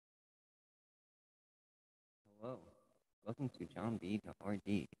Hello, welcome to John B. the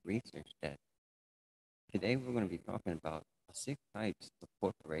RD Research Desk. Today we're going to be talking about the 6 types of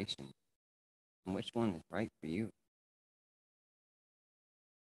corporations and which one is right for you.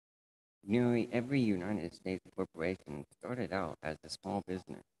 Nearly every United States corporation started out as a small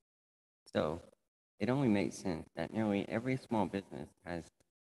business, so it only makes sense that nearly every small business has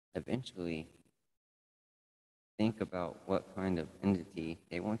eventually think about what kind of entity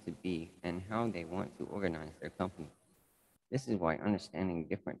they want to be and how they want to organize their company. This is why understanding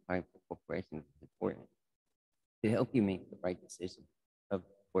different types of corporations is important to help you make the right decision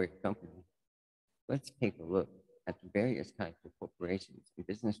for your company. Let's take a look at the various types of corporations and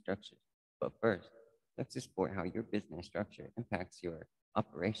business structures. But first, let's explore how your business structure impacts your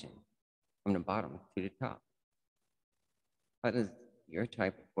operation from the bottom to the top. How does your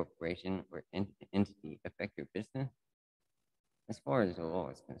type of corporation or entity affect your business? As far as the law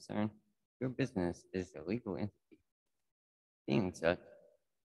is concerned, your business is a legal entity. Being such,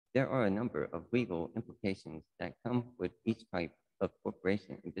 there are a number of legal implications that come with each type of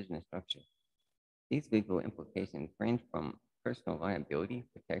corporation and business structure. These legal implications range from personal liability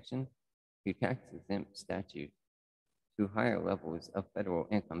protection to tax-exempt statutes to higher levels of federal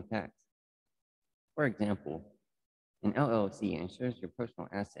income tax. For example, an LLC ensures your personal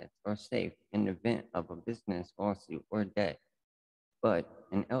assets are safe in the event of a business lawsuit or debt, but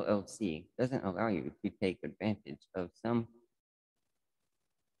an LLC doesn't allow you to take advantage of some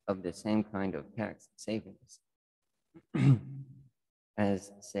of the same kind of tax savings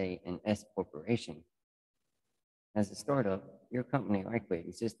as, say, an S corporation. As a startup, your company likely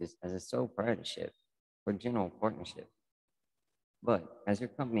existed as a sole proprietorship or general partnership. But as your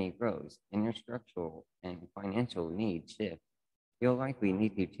company grows and your structural and financial needs shift, you'll likely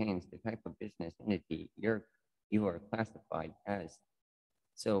need to change the type of business entity you are classified as.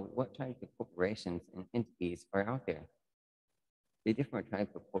 So what types of corporations and entities are out there? The different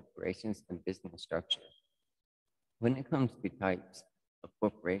types of corporations and business structures. When it comes to types of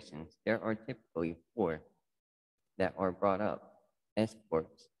corporations, there are typically 4 that are brought up: S corps,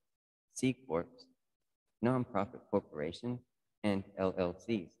 C corps, nonprofit corporations, and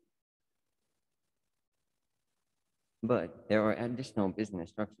LLCs. But there are additional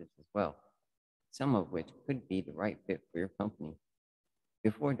business structures as well, some of which could be the right fit for your company.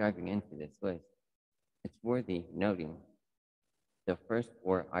 Before diving into this list, it's worthy noting the first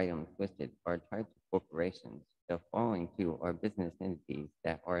 4 items listed are types of corporations. The following 2 are business entities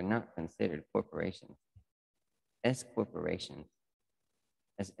that are not considered corporations. S corporations.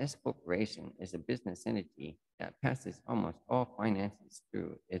 As S corporation is a business entity that passes almost all finances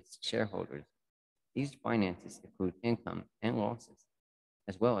through its shareholders. These finances include income and losses,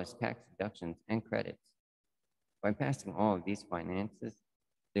 as well as tax deductions and credits. By passing all of these finances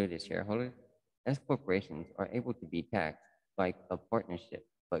through the shareholders, S corporations are able to be taxed like a partnership,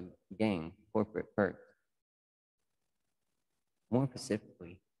 but gain corporate perks. More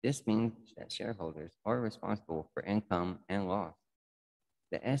specifically, this means that shareholders are responsible for income and loss.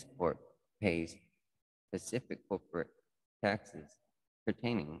 The S Corp pays specific corporate taxes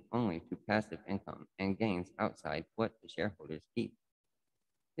pertaining only to passive income and gains outside what the shareholders keep.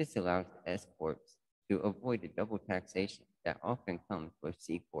 This allows the S Corps to avoid the double taxation that often comes with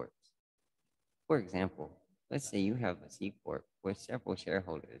C Corps. For example, let's say you have a C Corp with several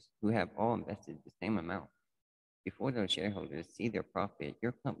shareholders who have all invested the same amount. Before those shareholders see their profit,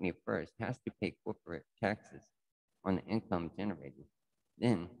 your company first has to pay corporate taxes on the income generated.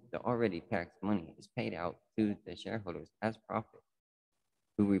 Then the already taxed money is paid out to the shareholders as profit,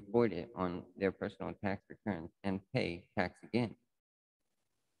 who report it on their personal tax returns and pay tax again.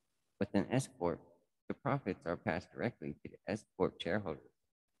 With an S Corp, the profits are passed directly to the S Corp shareholders,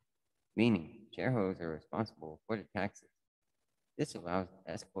 meaning shareholders are responsible for the taxes. This allows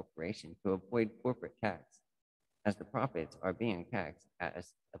the S corporation to avoid corporate tax, as the profits are being taxed at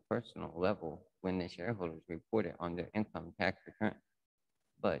a personal level when the shareholders report it on their income tax return.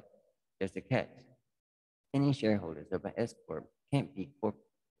 But there's a catch. Any shareholders of an S Corp can't be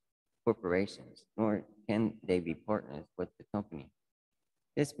corporations, nor can they be partners with the company.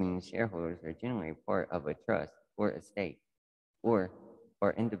 This means shareholders are generally part of a trust or estate, or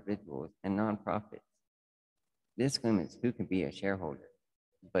are individuals and nonprofits. This limits who can be a shareholder,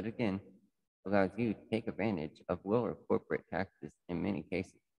 but again, allows you to take advantage of lower corporate taxes in many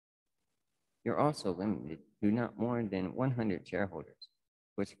cases. You're also limited to not more than 100 shareholders,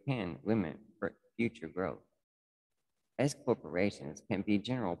 which can limit future growth. S corporations can be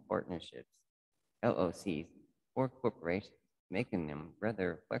general partnerships, LLCs, or corporations, making them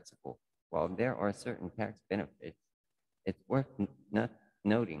rather flexible. While there are certain tax benefits, it's worth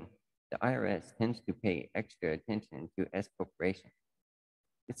noting The IRS tends to pay extra attention to S corporations.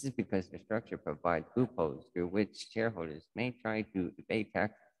 This is because the structure provides loopholes through which shareholders may try to evade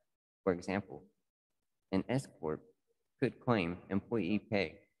taxes. For example, an S corp could claim employee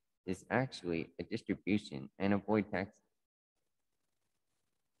pay is actually a distribution and avoid taxes.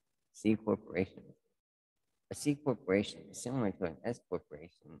 C corporations. A C corporation is similar to an S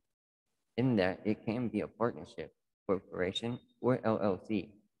corporation in that it can be a partnership, corporation, or LLC.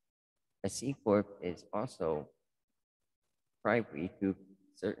 A C corp is also privy to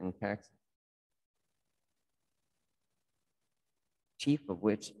certain taxes, chief of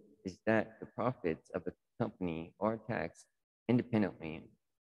which is that the profits of the company are taxed independently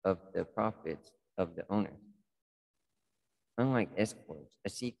of the profits of the owner. Unlike S corps, a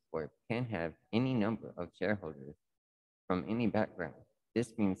C corp can have any number of shareholders from any background.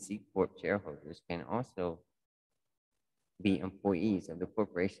 This means C corp shareholders can also be employees of the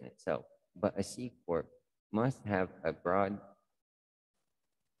corporation itself, but a C corp must have a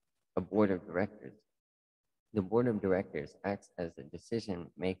board of directors. The board of directors acts as the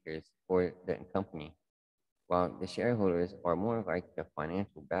decision makers for the company, while the shareholders are more like the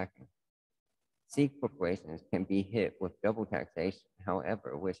financial backing. C corporations can be hit with double taxation,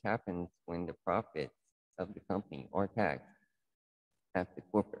 however, which happens when the profits of the company are taxed at the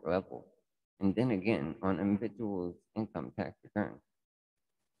corporate level, and then again on individuals' income tax returns.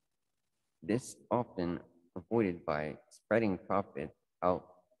 This often avoided by spreading profit out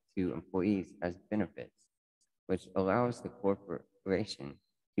to employees as benefits, which allows the corporation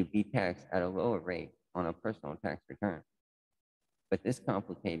to be taxed at a lower rate on a personal tax return. But this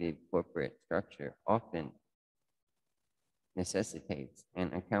complicated corporate structure often necessitates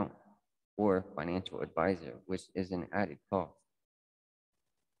an account or financial advisor, which is an added cost.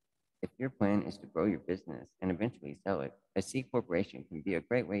 If your plan is to grow your business and eventually sell it, a C corporation can be a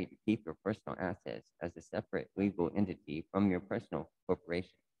great way to keep your personal assets as a separate legal entity from your personal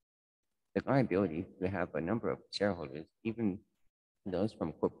corporation. The liability to have a number of shareholders, even those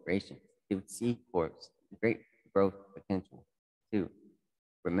from corporations, gives C corps great growth potential. 2.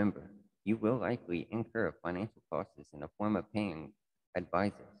 Remember, you will likely incur financial costs in the form of paying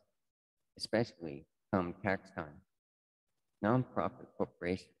advisors, especially come tax time. Nonprofit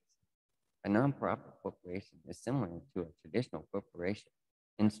corporations. A nonprofit corporation is similar to a traditional corporation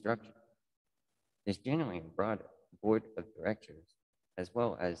in structure. There's generally a broad board of directors, as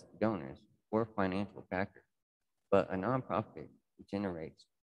well as donors or financial backers, but a nonprofit generates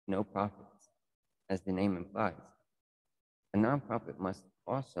no profits, as the name implies. A nonprofit must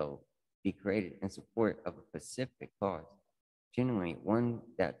also be created in support of a specific cause, generally one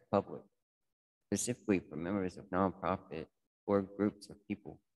that's public, specifically for members of nonprofit or groups of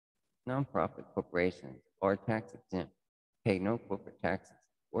people. Nonprofit corporations are tax exempt, pay no corporate taxes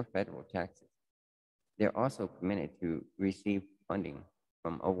or federal taxes. They're also committed to receive funding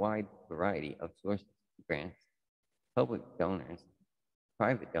from a wide variety of sources, grants, public donors,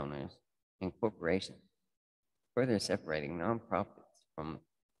 private donors, and corporations, further separating nonprofits from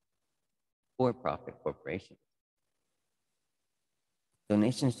for-profit corporations.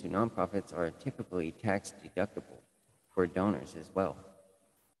 Donations to nonprofits are typically tax deductible for donors as well.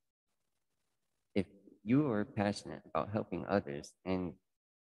 If you are passionate about helping others and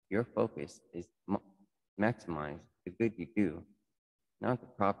your focus is maximize the good you do, not the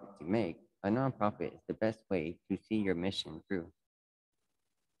profits you make, a nonprofit is the best way to see your mission through.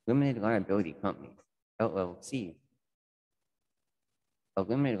 Limited liability companies, LLCs. A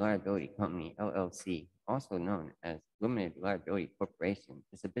limited liability company, LLC, also known as limited liability corporation,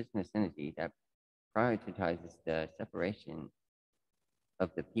 is a business entity that prioritizes the separation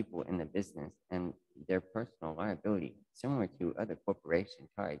of the people in the business and their personal liability. Similar to other corporation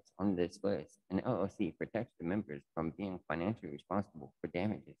types on this list, an LLC protects the members from being financially responsible for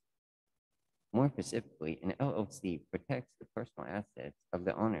damages. More specifically, an LLC protects the personal assets of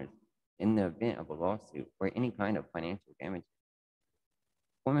the owners in the event of a lawsuit or any kind of financial damages.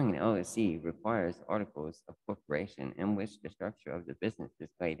 Forming an LLC requires articles of corporation in which the structure of the business is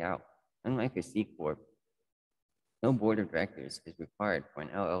laid out. Unlike a C Corp, no board of directors is required for an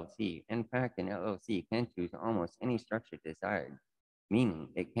LLC. In fact, an LLC can choose almost any structure desired, meaning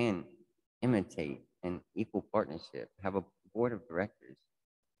it can imitate an equal partnership, have a board of directors,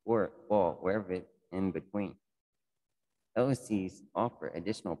 or fall wherever it's in between. LLCs offer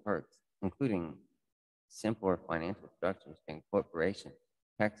additional perks, including simpler financial structures than corporations,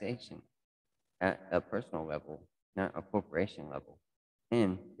 taxation at a personal level, not a corporation level,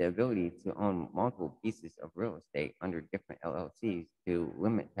 and the ability to own multiple pieces of real estate under different LLCs to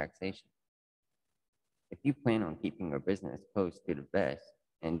limit taxation. If you plan on keeping your business close to the vest,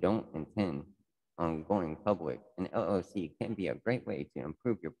 and don't intend on going public, an LLC can be a great way to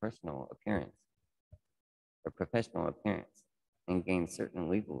improve your personal appearance or professional appearance and gain certain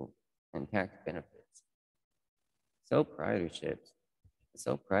legal and tax benefits. Sole proprietorships. A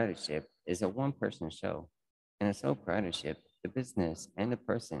sole proprietorship is a one-person show. In a sole proprietorship, the business and the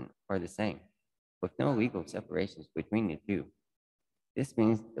person are the same, with no legal separations between the two. This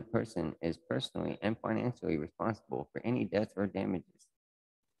means the person is personally and financially responsible for any debts or damages.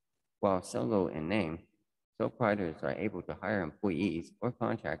 While solo in name, sole proprietors are able to hire employees or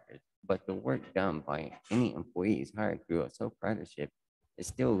contractors, but the work done by any employees hired through a sole proprietorship is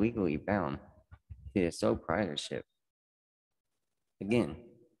still legally bound to a sole proprietorship. Again,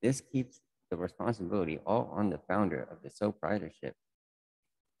 this keeps the responsibility all on the founder of the sole proprietorship.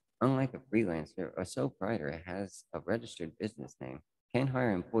 Unlike a freelancer, a sole proprietor has a registered business name, can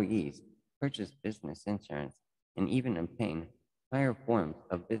hire employees, purchase business insurance, and even obtain higher forms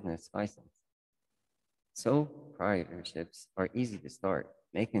of business license. Sole proprietorships are easy to start,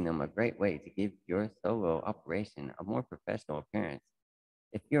 making them a great way to give your solo operation a more professional appearance.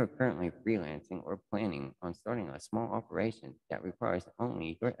 If you are currently freelancing or planning on starting a small operation that requires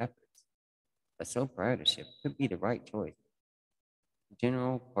only your efforts, a sole proprietorship could be the right choice.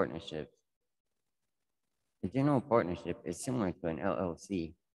 General partnerships. A general partnership is similar to an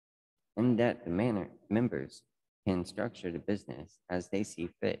LLC in that the members can structure the business as they see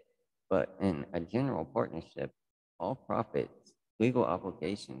fit. But in a general partnership, all profits, legal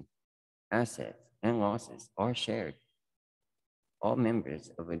obligations, assets, and losses are shared. All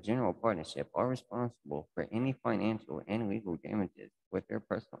members of a general partnership are responsible for any financial and legal damages with their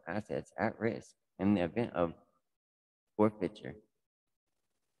personal assets at risk in the event of forfeiture.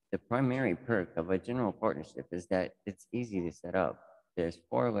 The primary perk of a general partnership is that it's easy to set up. There's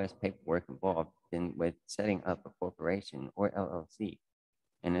far less paperwork involved than with setting up a corporation or LLC,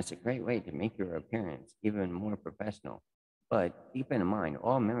 and it's a great way to make your appearance even more professional. But keep in mind,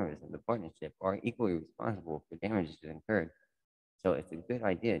 all members of the partnership are equally responsible for damages incurred, so it's a good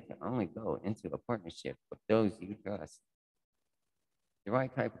idea to only go into a partnership with those you trust. The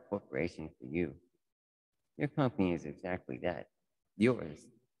right type of corporation for you. Your company is exactly that, yours.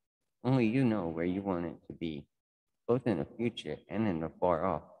 Only you know where you want it to be, both in the future and in the far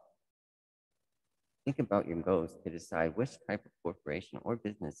off. Think about your goals to decide which type of corporation or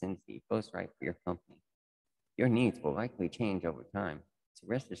business entity feels right for your company. Your needs will likely change over time, so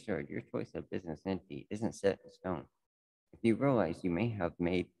rest assured your choice of business entity isn't set in stone. If you realize you may have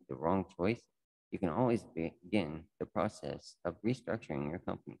made the wrong choice, you can always begin the process of restructuring your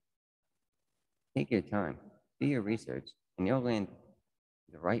company. Take your time, do your research, and you'll land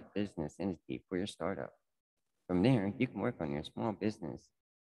the right business entity for your startup. From there, you can work on your small business,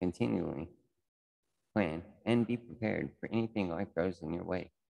 continually plan, and be prepared for anything life throws in your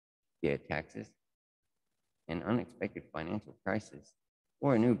way, be it taxes, an unexpected financial crisis,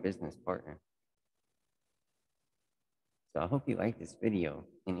 or a new business partner. So I hope you liked this video,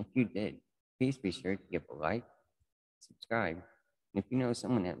 and if you did, please be sure to give a like, subscribe, and if you know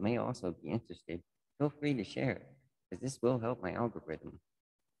someone that may also be interested, feel free to share it, because this will help my algorithm.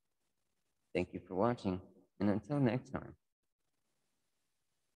 Thank you for watching, and until next time.